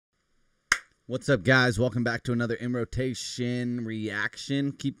What's up, guys? Welcome back to another In Rotation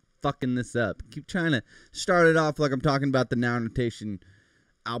reaction. Keep fucking this up. Keep trying to start it off like I'm talking about the Now Rotation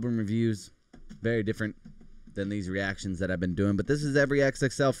album reviews. Very different than these reactions that I've been doing. But this is every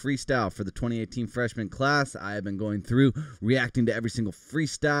XXL freestyle for the 2018 freshman class. I have been going through, reacting to every single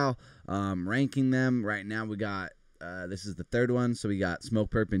freestyle, ranking them. Right now we got, this is the third one. So we got Smoke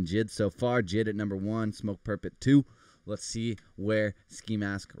Perp and Jid so far. Jid at number 1, Smoke Perp at 2. Let's see where Ski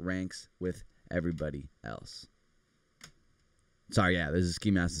Mask ranks with everybody else. Sorry, yeah, this is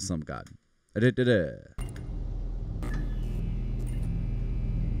Ski Mask the Slump God.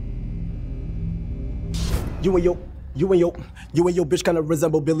 You and your bitch kinda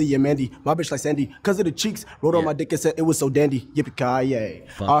resemble Billy and Mandy. My bitch like Sandy, cause of the cheeks. Wrote on my dick and said it was so dandy. Yippee-ki-yay.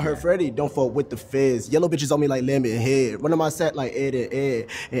 I heard Freddie, don't fuck with the fizz. Yellow bitches on me like lemon head. Running my set like Ed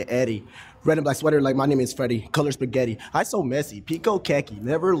and Eddie. Red and black sweater like my name is Freddie. Color spaghetti. I so messy. Pico khaki.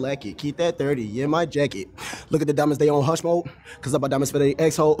 Never lack it. Keep that 30 in my jacket. Look at the diamonds, they on hush mode. Cause I buy diamonds for the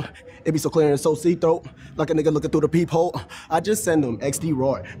X-hole. It be so clear and so see-through. Like a nigga looking through the peephole. I just send them XD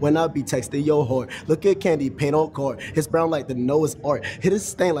roar. When I be texting your whore. Look at candy, paint on card. It's brown like the Noah's Ark. Hit his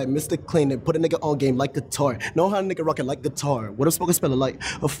stain like Mr. Clean and put a nigga on game like guitar. Know how a nigga rockin' like guitar. What a spoken spelling like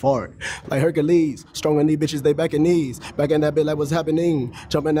a fart. Like Hercules. Strong on these bitches, they back in knees. Back in that bit like what's happening.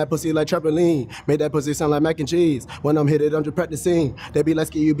 Jumping that pussy like trampoline. Made that pussy sound like mac and cheese. When I'm hit it, I'm just practicing. They be like,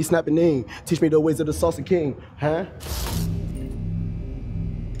 ski, you be snapping in. Teach me the ways of the salsa king, huh?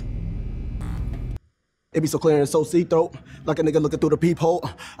 It be so clear and so see-through. Like a nigga looking through the peephole.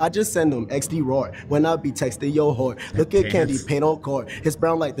 I just send them XD roar. When I be texting your whore. Look at candy, paint on card. It's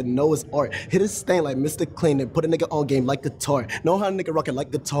brown like the Noah's Ark. Hit his stain like Mr. Clean and put a nigga on game like guitar. Know how a nigga rockin'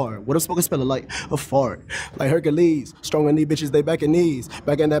 like guitar. What a spoken spelling like a fart. Like Hercules. Strong on these bitches, they back in knees.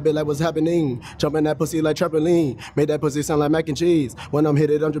 Back in that bit like what's happening. Jumping that pussy like trampoline. Made that pussy sound like mac and cheese. When I'm hit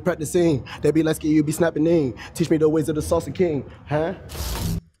it, I'm just practicing. They be like, ski, you be snapping in. Teach me the ways of the salsa king, huh?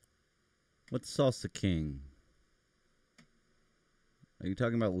 What's Salsa King? Are you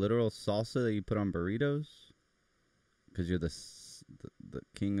talking about literal salsa that you put on burritos? Because you're the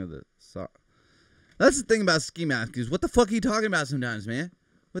king of the sauce. That's the thing about Ski Mask, is what the fuck are you talking about sometimes, man?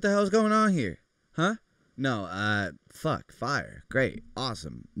 What the hell's going on here? Huh? No, fuck, fire. Great,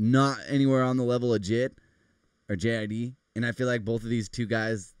 awesome. Not anywhere on the level of Jid or JID. And I feel like both of these two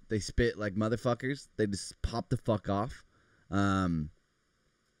guys, they spit like motherfuckers. They just pop the fuck off.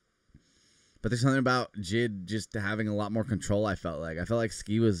 But there's something about Jid just having a lot more control, I felt like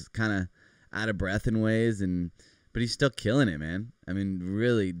Ski was kind of out of breath in ways, but he's still killing it, man. I mean,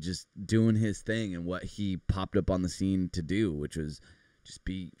 really just doing his thing and what he popped up on the scene to do, which was just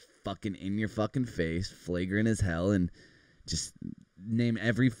be fucking in your fucking face, flagrant as hell, and just name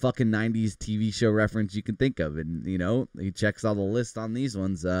every fucking 90s TV show reference you can think of. And, you know, he checks all the lists on these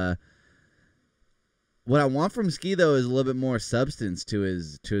ones. What I want from Ski, though, is a little bit more substance to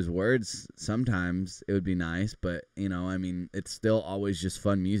his words. Sometimes it would be nice, but, you know, I mean, it's still always just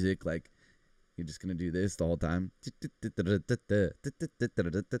fun music. Like, you're just going to do this the whole time.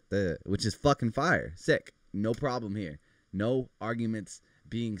 Which is fucking fire. Sick. No problem here. No arguments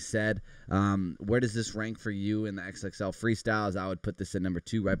being said. Where does this rank for you in the XXL freestyles? I would put this at number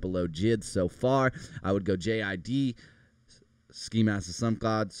 2, right below Jid so far. I would go JID, Ski Mask the Slump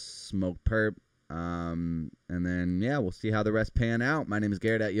God, Smoke Perp. And then, yeah, we'll see how the rest pan out. My name is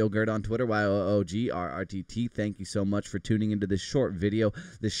Garrett at YoGurt on Twitter, YoOGRRTT. Thank you so much for tuning into this short video,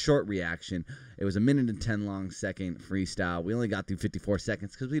 this short reaction. It was a 1:10 long second freestyle. We only got through 54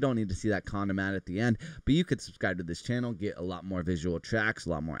 seconds because we don't need to see that condom ad at the end. But you could subscribe to this channel, get a lot more visual tracks, a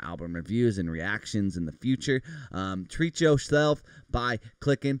lot more album reviews and reactions in the future. Treat yourself by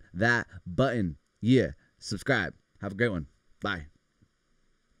clicking that button. Yeah, subscribe. Have a great one. Bye.